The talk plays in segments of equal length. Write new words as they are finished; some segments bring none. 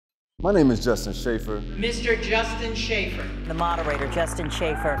My name is Justin Shaifer. Mr. Justin Shaifer. The moderator, Justin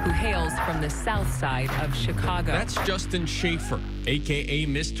Shaifer. Who hails from the south side of Chicago. That's Justin Shaifer, a.k.a.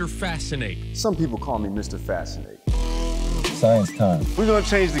 Mr. Fascinate. Some people call me Mr. Fascinate. Science time. We're gonna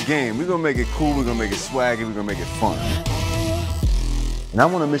change the game. We're gonna make it cool, we're gonna make it swaggy, we're gonna make it fun. And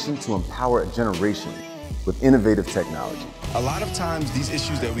I'm on a mission to empower a generation with innovative technology. A lot of times, these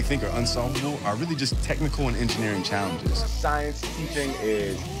issues that we think are unsolvable are really just technical and engineering challenges. Science teaching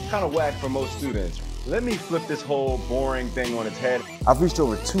is kind of whack for most students. Let me flip this whole boring thing on its head. I've reached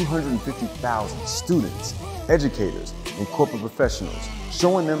over 250,000 students, educators, and corporate professionals,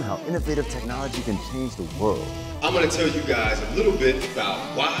 showing them how innovative technology can change the world. I'm going to tell you guys a little bit about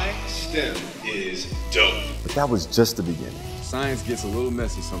why STEM is dope. But that was just the beginning. Science gets a little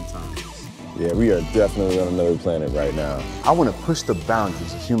messy sometimes. Yeah, we are definitely on another planet right now. I want to push the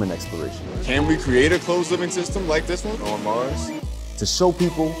boundaries of human exploration. Can we create a closed living system like this one on Mars? To show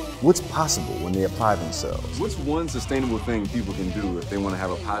people what's possible when they apply themselves. What's one sustainable thing people can do if they want to have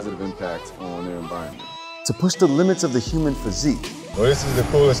a positive impact on their environment? To push the limits of the human physique. Well, this is the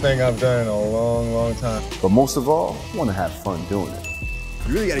coolest thing I've done in a long, long time. But most of all, I want to have fun doing it.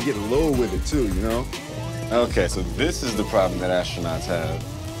 You really got to get low with it too, you know? Okay, so this is the problem that astronauts have.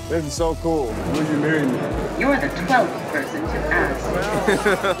 This is so cool. Will you marry me? You're the 12th person to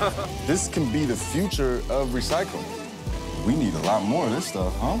ask. This can be the future of recycling. We need a lot more of this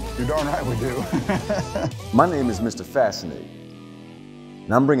stuff, huh? You're darn right we do. My name is Mr. Fascinate,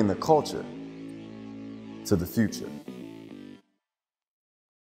 and I'm bringing the culture to the future.